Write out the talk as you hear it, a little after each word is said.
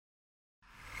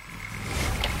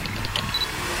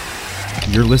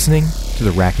You're listening to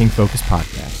the Racking Focus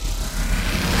Podcast.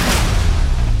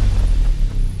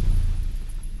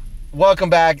 Welcome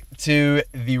back to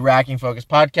the Racking Focus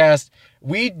Podcast.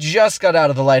 We just got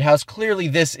out of the lighthouse. Clearly,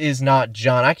 this is not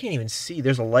John. I can't even see.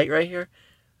 There's a light right here.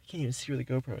 I can't even see where the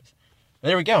GoPro is.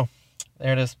 There we go.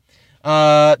 There it is.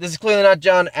 This is clearly not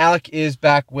John. Alec is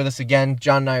back with us again.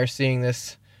 John and I are seeing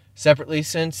this separately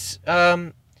since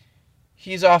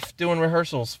he's off doing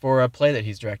rehearsals for a play that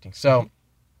he's directing. So,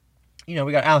 we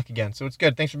got Alec again. So it's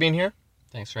good. Thanks for being here.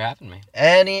 Thanks for having me.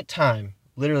 Anytime.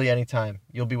 Literally anytime.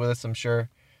 You'll be with us, I'm sure.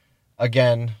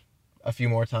 Again, a few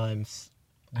more times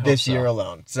this year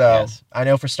alone. So yes. I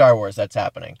know for Star Wars that's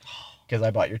happening because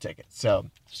I bought your ticket. So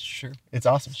sure, it's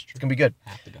awesome. It's gonna be good.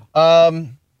 Have to go.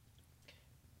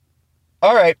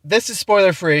 All right, this is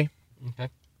spoiler free. Okay.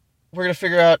 We're gonna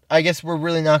figure out. I guess we're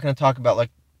really not gonna talk about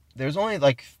there's only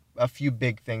a few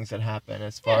big things that happen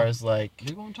as far as we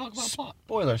won't talk about plot.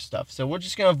 Spoiler stuff. So we're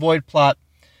just gonna avoid plot.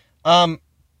 Tell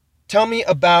me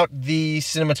about the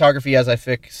cinematography as I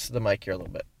fix the mic here a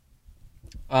little bit.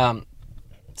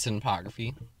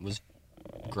 Cinematography was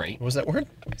great. What was that word?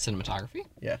 Cinematography?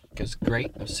 Yeah. It was great.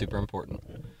 It was super important.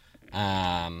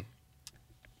 I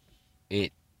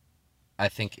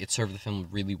think it served the film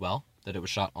really well that it was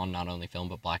shot on not only film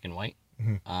but black and white.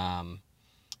 Mm-hmm.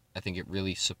 I think it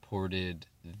really supported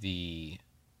the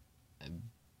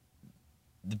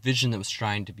vision that was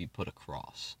trying to be put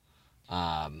across.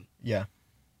 Yeah.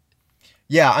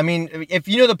 Yeah, I mean, if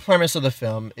you know the premise of the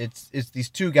film, it's these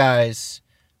two guys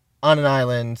on an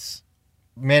island,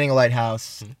 manning a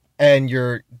lighthouse, and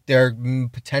they're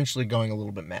potentially going a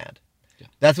little bit mad. Yeah.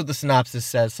 That's what the synopsis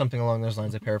says, something along those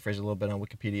lines. I paraphrase a little bit on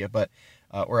Wikipedia, but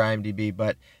or IMDb,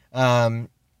 but the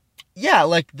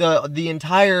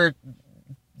entire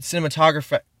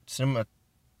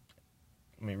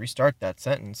let me restart that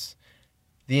sentence.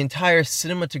 The entire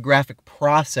cinematographic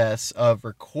process of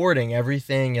recording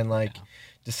everything and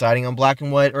deciding on black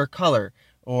and white or color,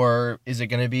 or is it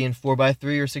going to be in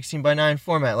 4:3 or 16:9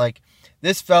 format?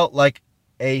 This felt like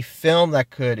a film that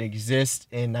could exist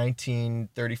in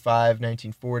 1935,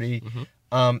 1940,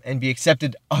 and be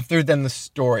accepted other than the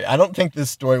story. I don't think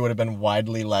this story would have been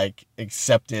widely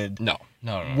accepted. No.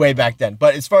 Way back then.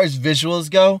 But as far as visuals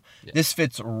go, this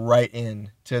fits right in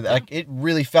to that. It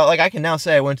really felt like I can now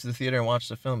say I went to the theater and watched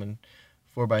the film in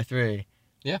 4:3.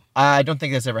 Yeah. I don't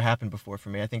think that's ever happened before for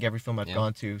me. I think every film I've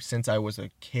gone to since I was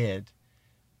a kid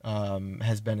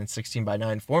has been in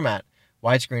 16:9 format,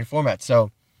 widescreen format. So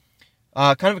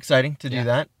kind of exciting to do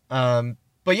that.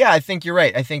 But yeah, I think you're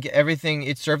right. I think everything,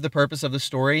 it served the purpose of the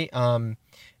story. I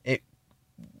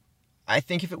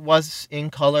think if it was in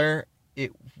color,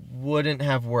 it wouldn't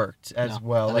have worked as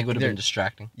well. I think it would have been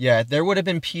distracting. Yeah, there would have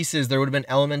been pieces, there would have been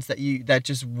elements that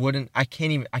just wouldn't. I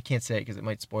can't say it because it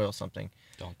might spoil something.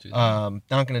 Don't do that.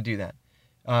 Not gonna do that.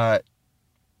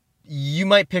 You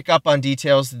might pick up on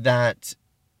details that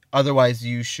otherwise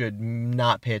you should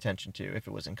not pay attention to if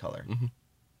it was in color,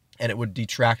 and it would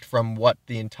detract from what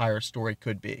the entire story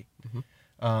could be.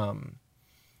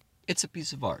 It's a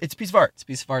piece of art. It's a piece of art. It's a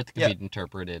piece of art that can be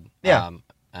interpreted. Yeah.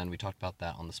 And we talked about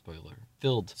that on the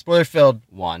spoiler-filled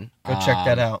one. Go check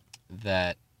that out.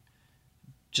 That,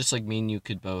 just like me and you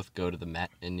could both go to the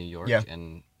Met in New York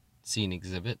and see an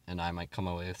exhibit, and I might come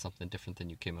away with something different than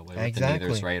you came away with. Exactly. And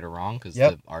neither is right or wrong, because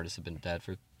the artists have been dead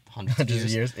for hundreds of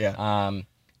years. Yeah.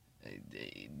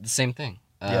 The same thing.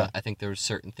 I think there were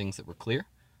certain things that were clear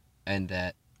and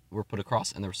that were put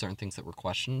across, and there were certain things that were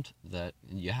questioned that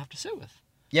you have to sit with.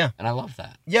 Yeah. And I love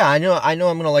that. Yeah, I know I'm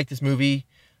going to like this movie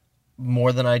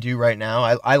more than I do right now.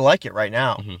 I like it right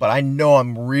now, but I know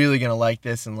I'm really going to like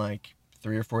this in 3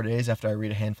 or 4 days after I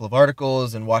read a handful of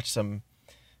articles and watch some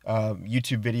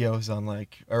YouTube videos on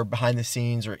or behind the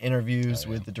scenes or interviews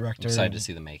with the director. I'm excited to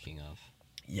see the making of.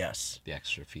 Yes. The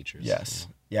extra features. Yes.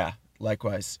 Yeah,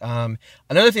 likewise.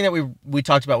 Another thing that we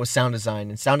talked about was sound design,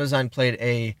 and sound design played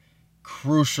a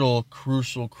crucial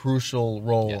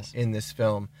role in this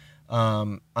film.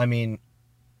 I mean,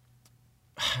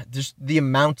 there's the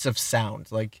amounts of sound.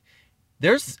 I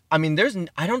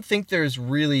don't think there's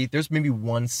maybe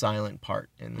one silent part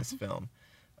in this film.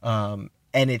 And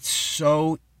it's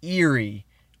so eerie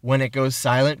when it goes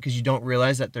silent because you don't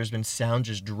realize that there's been sound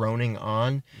just droning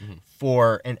on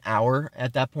for an hour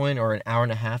at that point, or an hour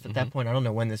and a half at that point. I don't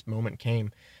know when this moment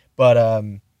came, but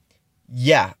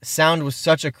sound was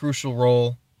such a crucial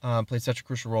role, played such a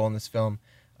crucial role in this film,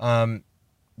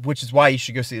 which is why you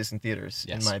should go see this in theaters,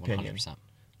 in my opinion. 100%.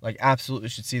 Absolutely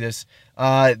should see this.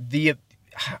 I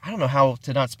don't know how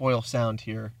to not spoil sound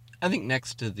here. I think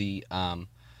next to the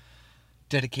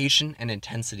dedication and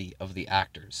intensity of the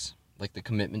actors, like the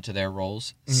commitment to their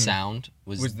roles, sound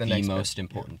was the next most best,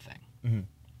 important thing.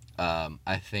 Mm-hmm.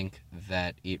 I think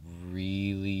that it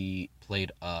really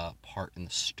played a part in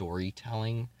the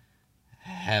storytelling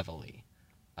heavily.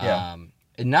 Yeah.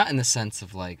 And not in the sense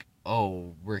of like,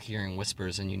 oh, we're hearing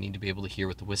whispers and you need to be able to hear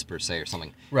what the whispers say or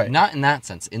something. Right. Not in that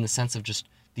sense. In the sense of just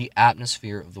the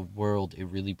atmosphere of the world, it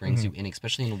really brings you in,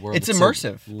 especially in a world It's that's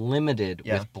immersive. so limited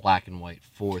Yeah. with black and white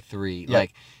 4:3. Yeah.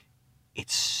 Like,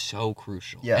 it's so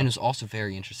crucial. Yeah. And it's also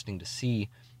very interesting to see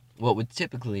what would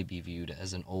typically be viewed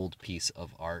as an old piece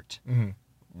of art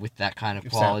with that kind of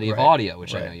Sound, quality of right, audio,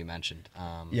 which I right. know you mentioned.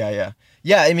 Yeah.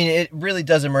 I mean, it really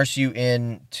does immerse you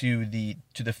into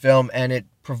the film, and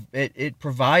it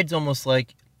provides almost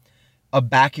like a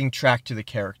backing track to the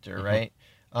character, right?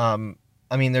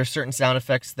 I mean, there's certain sound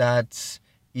effects that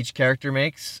each character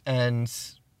makes, and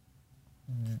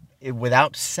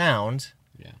without sound,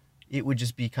 it would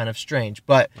just be kind of strange.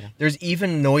 But there's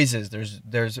even noises.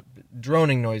 There's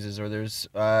droning noises, or there's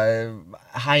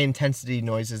high intensity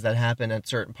noises that happen at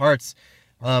certain parts,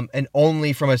 and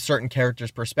only from a certain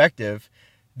character's perspective,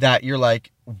 that you're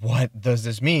like, what does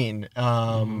this mean?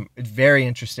 It's very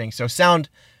interesting. So sound,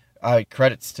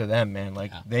 credits to them, man.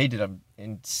 Like they did an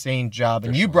insane job.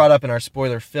 And you brought up in our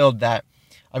spoiler filled that,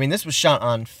 I mean, this was shot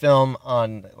on film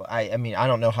on, I mean, I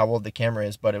don't know how old the camera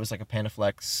is, but it was like a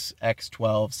Panaflex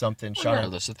X12 something shot.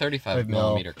 Regardless, a 35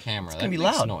 millimeter camera. It's going to be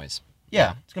makes loud. Noise.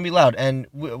 Yeah, it's going to be loud. And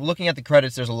looking at the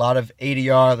credits, there's a lot of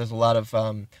ADR, there's a lot of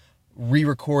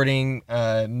re-recording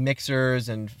mixers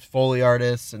and Foley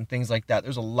artists and things like that.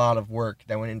 There's a lot of work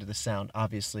that went into the sound,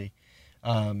 obviously.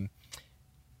 And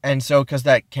so, because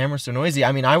that camera's so noisy,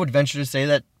 I mean, I would venture to say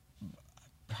that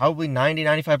probably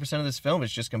 90-95% of this film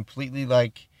is just completely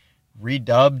like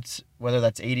redubbed, whether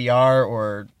that's ADR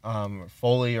or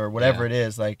Foley or whatever it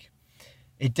is. Like,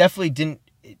 it definitely didn't,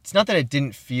 it's not that it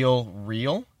didn't feel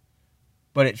real,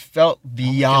 but it felt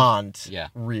beyond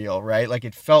real, right? Like,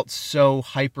 it felt so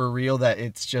hyper real that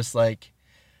it's just like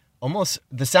almost,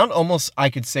 the sound almost, I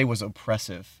could say, was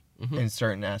oppressive in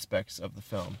certain aspects of the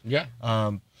film. Yeah.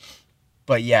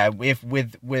 But yeah, if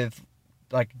with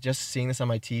like just seeing this on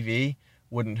my TV,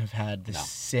 wouldn't have had the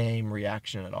same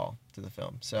reaction at all to the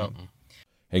film. So,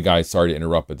 Hey guys, sorry to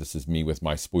interrupt, but this is me with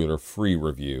my spoiler-free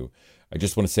review. I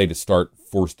just want to say to start,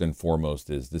 first and foremost,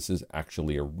 is this is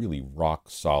actually a really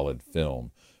rock-solid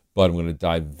film. But I'm going to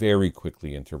dive very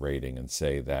quickly into rating and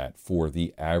say that for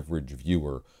the average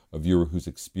viewer, a viewer whose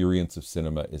experience of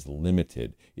cinema is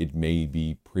limited, it may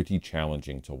be pretty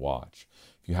challenging to watch.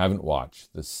 If you haven't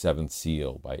watched The Seventh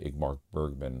Seal by Ingmar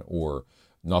Bergman, or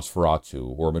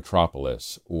Nosferatu, or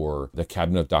Metropolis, or The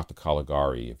Cabinet of Dr.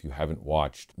 Caligari, if you haven't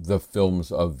watched the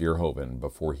films of Verhoeven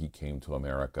before he came to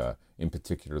America, in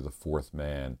particular The Fourth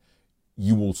Man,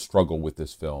 you will struggle with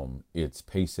this film. Its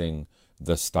pacing,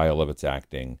 the style of its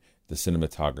acting, the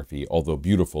cinematography, although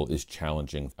beautiful, is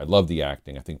challenging. I love the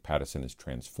acting. I think Pattinson is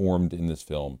transformed in this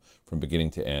film from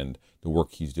beginning to end. The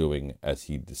work he's doing as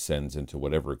he descends into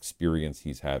whatever experience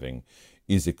he's having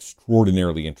is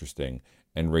extraordinarily interesting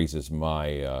and raises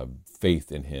my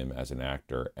faith in him as an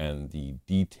actor. And the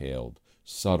detailed,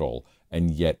 subtle,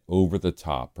 and yet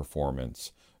over-the-top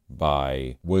performance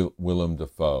by Willem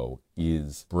Dafoe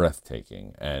is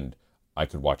breathtaking, and I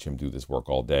could watch him do this work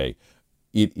all day.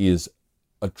 It is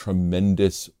a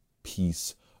tremendous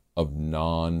piece of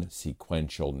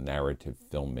non-sequential narrative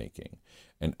filmmaking.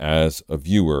 And as a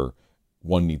viewer,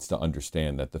 one needs to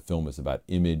understand that the film is about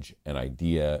image and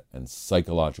idea and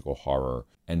psychological horror,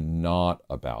 and not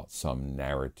about some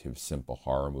narrative, simple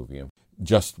horror movie.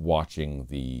 Just watching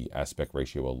the aspect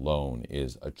ratio alone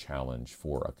is a challenge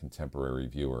for a contemporary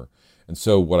viewer. And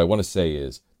so what I want to say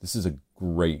is, this is a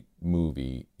great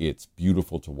movie. It's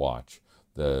beautiful to watch.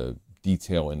 The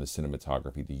detail in the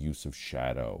cinematography, the use of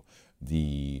shadow,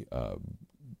 the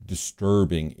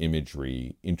disturbing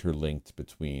imagery interlinked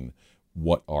between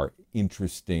what are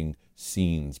interesting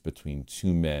scenes between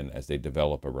two men as they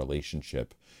develop a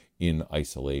relationship in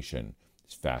isolation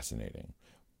is fascinating.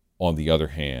 On the other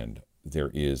hand, there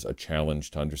is a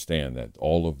challenge to understand that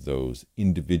all of those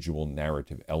individual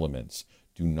narrative elements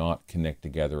do not connect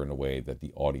together in a way that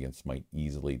the audience might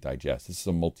easily digest. This is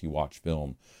a multi-watch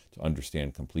film to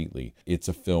understand completely. It's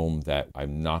a film that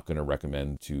I'm not going to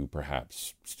recommend to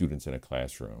perhaps students in a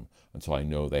classroom until I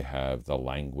know they have the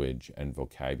language and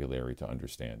vocabulary to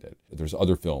understand it. There's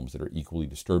other films that are equally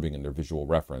disturbing in their visual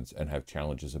reference and have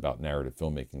challenges about narrative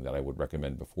filmmaking that I would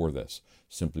recommend before this,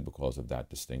 simply because of that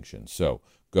distinction. So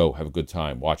go, have a good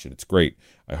time, watch it. It's great.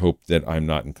 I hope that I'm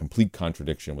not in complete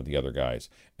contradiction with the other guys,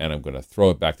 and I'm going to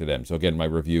throw it back to them. So again, my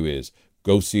review is,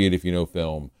 go see it if you know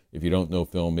film. If you don't know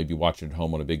film, maybe watch it at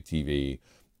home on a big TV.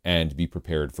 and be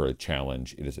prepared for a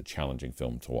challenge. It is a challenging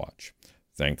film to watch.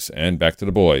 Thanks, and back to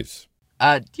the boys.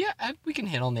 We can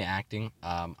hit on the acting.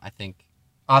 I think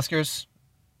Oscars?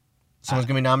 Someone's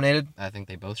going to be nominated? I think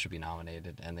they both should be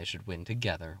nominated, and they should win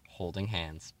together, holding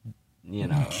hands. You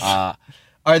know,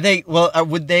 Are they, well,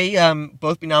 would they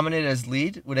both be nominated as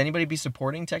lead? Would anybody be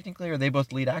supporting technically, or are they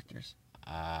both lead actors?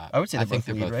 I would say they're both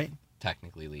lead, right?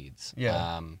 Technically leads.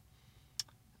 Yeah.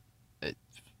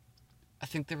 I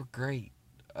think they were great.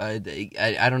 I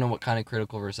don't know what kind of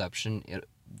critical reception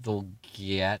they'll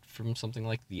get from something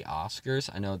like the Oscars.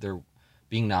 I know they're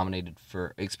being nominated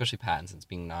for, especially Pattinson's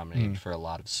being nominated for a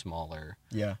lot of smaller,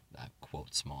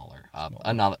 quote smaller,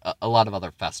 a lot of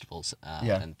other festivals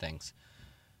and things.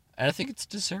 And I think it's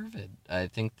deserved. I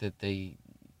think that they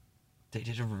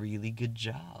did a really good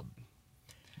job.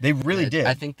 They really did.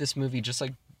 I think this movie, just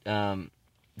like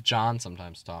John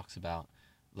sometimes talks about,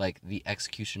 like the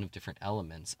execution of different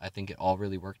elements, I think it all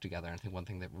really worked together. And I think one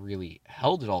thing that really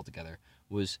held it all together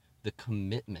was the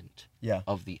commitment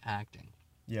of the acting.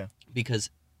 Yeah. Because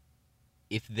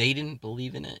if they didn't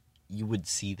believe in it, you would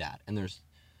see that. And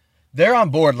they're on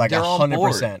board like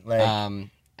 100%. Like,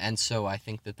 and so I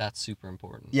think that that's super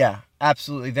important. Yeah,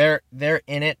 absolutely. They're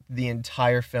in it the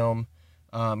entire film,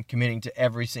 committing to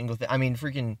every single thing. I mean,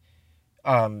 freaking.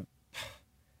 Don't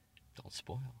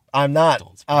spoil. I'm not.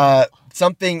 Don't spoil.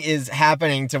 Something is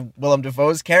happening to Willem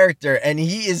Dafoe's character, and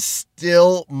he is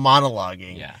still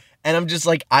monologuing. Yeah. And I'm just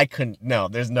like, no,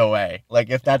 there's no way. Like,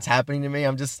 if that's happening to me,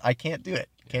 I can't do it.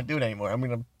 Can't do it anymore.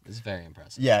 It's very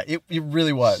impressive. Yeah, it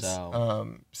really was.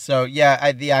 So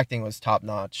the acting was top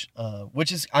notch,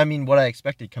 which is, I mean, what I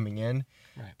expected coming in.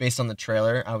 Right. Based on the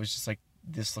trailer. I was just like,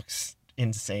 this looks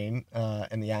insane,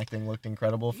 and the acting looked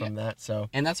incredible from that. So,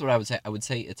 and that's what I would say. I would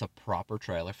say it's a proper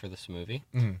trailer for this movie.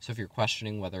 Mm-hmm. So if you're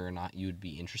questioning whether or not you would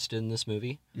be interested in this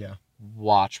movie,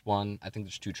 watch one. I think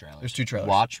there's 2 trailers. There's 2 trailers.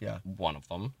 Watch one of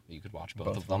them. You could watch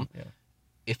both of them. Yeah.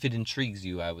 If it intrigues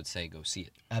you, I would say go see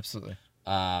it. Absolutely.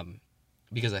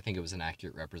 Because I think it was an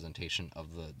accurate representation of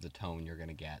the tone you're going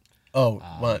to get.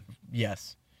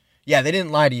 Yes. Yeah, they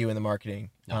didn't lie to you in the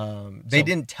marketing. No. They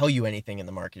didn't tell you anything in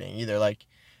the marketing either. Like,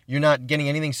 you're not getting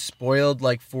anything spoiled,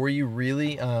 like, for you,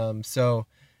 really. So,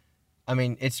 I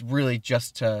mean, it's really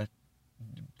just to,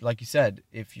 like you said,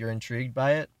 if you're intrigued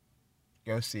by it,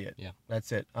 go see it. Yeah.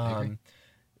 That's it. I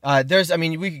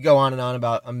agree. We could go on and on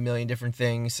about a million different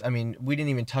things. I mean, we didn't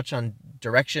even touch on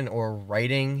direction or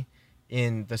writing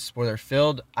in the spoiler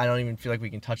filled. I don't even feel like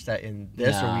we can touch that in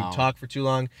this, or we talk for too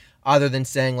long, other than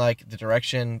saying, like, the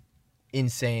direction,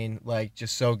 insane, like,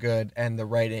 just so good, and the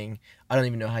writing, I don't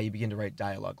even know how you begin to write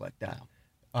dialogue like that.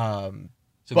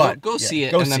 So go see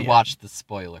it, and then watch the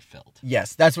spoiler filled.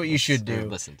 Yes, that's what you should do.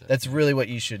 Listen to it. That's really what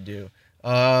you should do.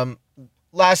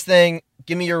 Last thing,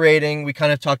 give me your rating. We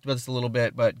kind of talked about this a little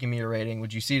bit, but give me your rating.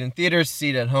 Would you see it in theaters,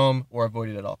 see it at home, or avoid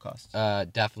it at all costs?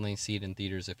 Definitely see it in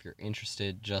theaters if you're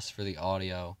interested, just for the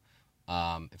audio.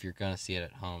 If you're going to see it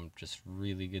at home, just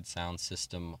really good sound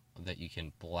system that you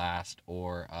can blast,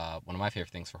 or one of my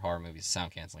favorite things for horror movies is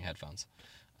sound-canceling headphones.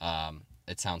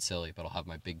 It sounds silly, but I'll have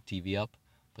my big TV up,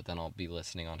 but then I'll be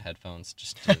listening on headphones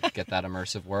just to get that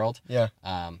immersive world. Yeah.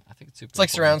 I think it's super It's like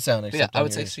surround sound. But yeah, I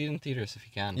would say see it in theaters if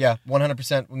you can. Yeah,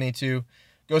 100% me too.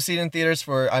 Go see it in theaters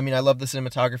I love the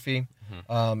cinematography.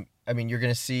 Mm-hmm. You're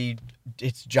going to see,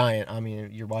 it's giant.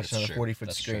 You're watching on a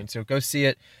 40-foot screen. So go see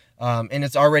it. And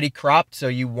it's already cropped, so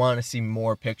you want to see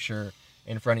more picture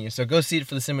in front of you. So go see it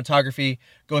for the cinematography.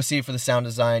 Go see it for the sound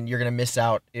design. You're going to miss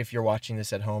out if you're watching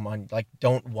this at home.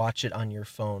 Don't watch it on your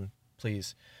phone,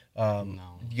 please. No.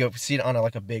 You go see it on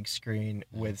a big screen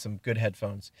with some good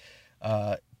headphones.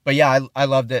 But yeah, I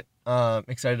loved it.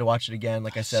 Excited to watch it again.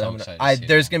 Like I said,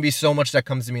 there's going to be so much that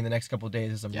comes to me in the next couple of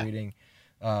days as I'm reading.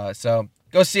 So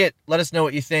go see it. Let us know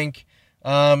what you think.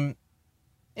 Thanks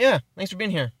for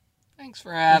being here. Thanks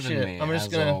for having me. I'm just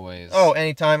gonna. Always. Oh,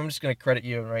 anytime. I'm just gonna credit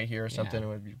you right here or something. It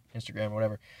would be Instagram or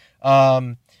whatever.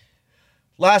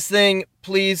 Last thing,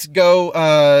 please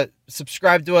go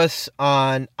subscribe to us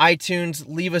on iTunes.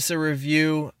 Leave us a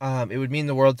review. It would mean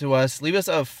the world to us. Leave us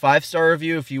a 5-star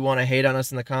review if you want to hate on us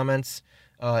in the comments.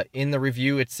 In the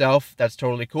review itself, that's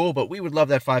totally cool. But we would love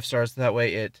that 5 stars. That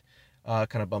way it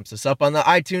kind of bumps us up on the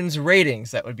iTunes ratings.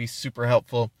 That would be super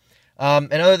helpful.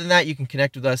 And other than that, you can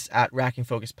connect with us at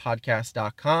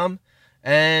rackingfocuspodcast.com.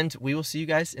 And we will see you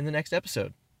guys in the next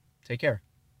episode. Take care.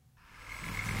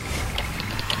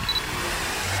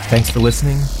 Thanks for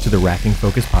listening to the Racking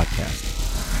Focus Podcast.